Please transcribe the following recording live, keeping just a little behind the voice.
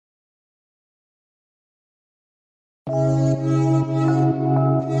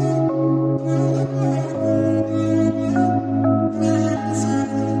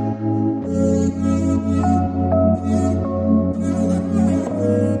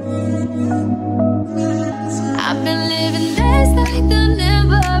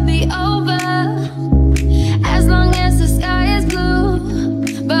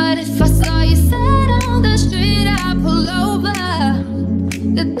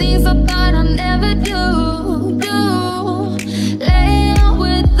things I thought I'd never do. Lay out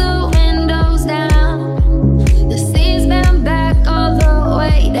with the windows down, the seats bent back all the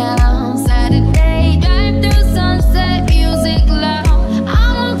way down. Saturday, drive through sunset, music loud.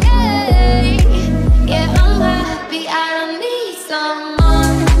 I'm okay, yeah, I'm happy. I don't need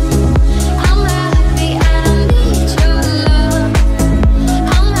someone. I'm happy, I don't need your love.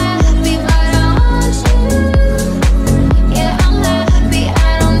 I'm happy, but I want you. Yeah, I'm happy,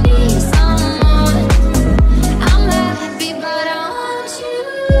 I don't need someone. I'm happy, but I want you.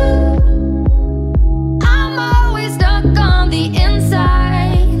 I'm always stuck on the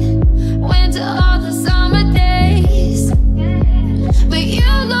inside, winter all the summer days. But you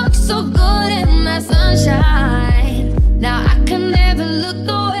look so good in that sunshine. Now I can never look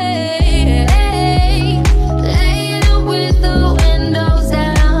away. Laying up with the windows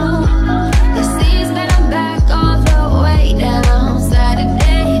down, the seats bent back all the way down.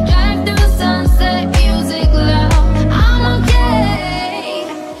 Saturday, drive through sunset, music loud. I'm okay,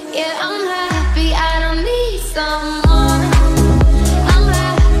 yeah, I'm happy. I don't need someone. I'm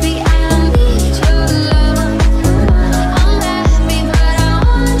happy, I don't need your love. I'm happy, but I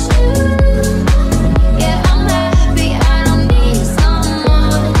want you. Yeah, I'm happy, I don't need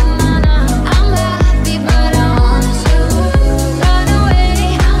someone. I'm happy, but I want you. Run away,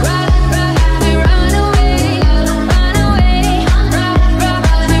 run away, run away, run away, run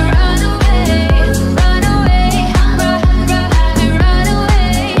away, run away,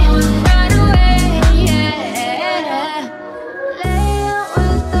 run away, yeah. Lay out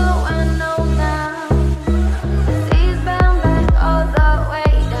with the window now, the seats bent back all the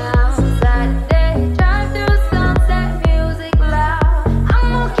way down. Saturday, drive through sunset, music loud.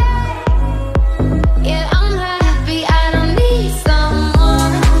 I'm okay, yeah, I'm happy. I don't need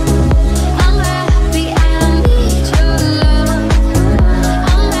someone. I'm happy, I don't need your love.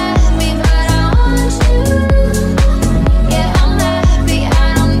 I'm happy, but I want you. Yeah, I'm happy, I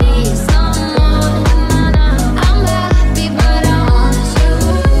don't need someone. I'm happy, but I want you.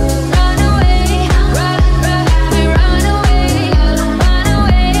 Run away, run away, run away, run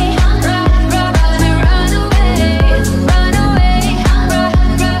away, run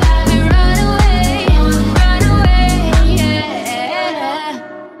away, run away, yeah.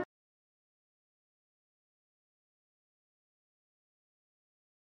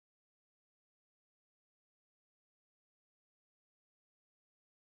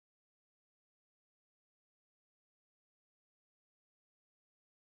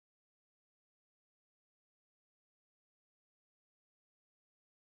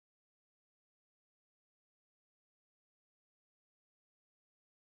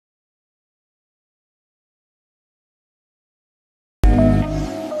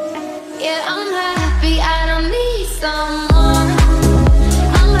 Yeah, I'm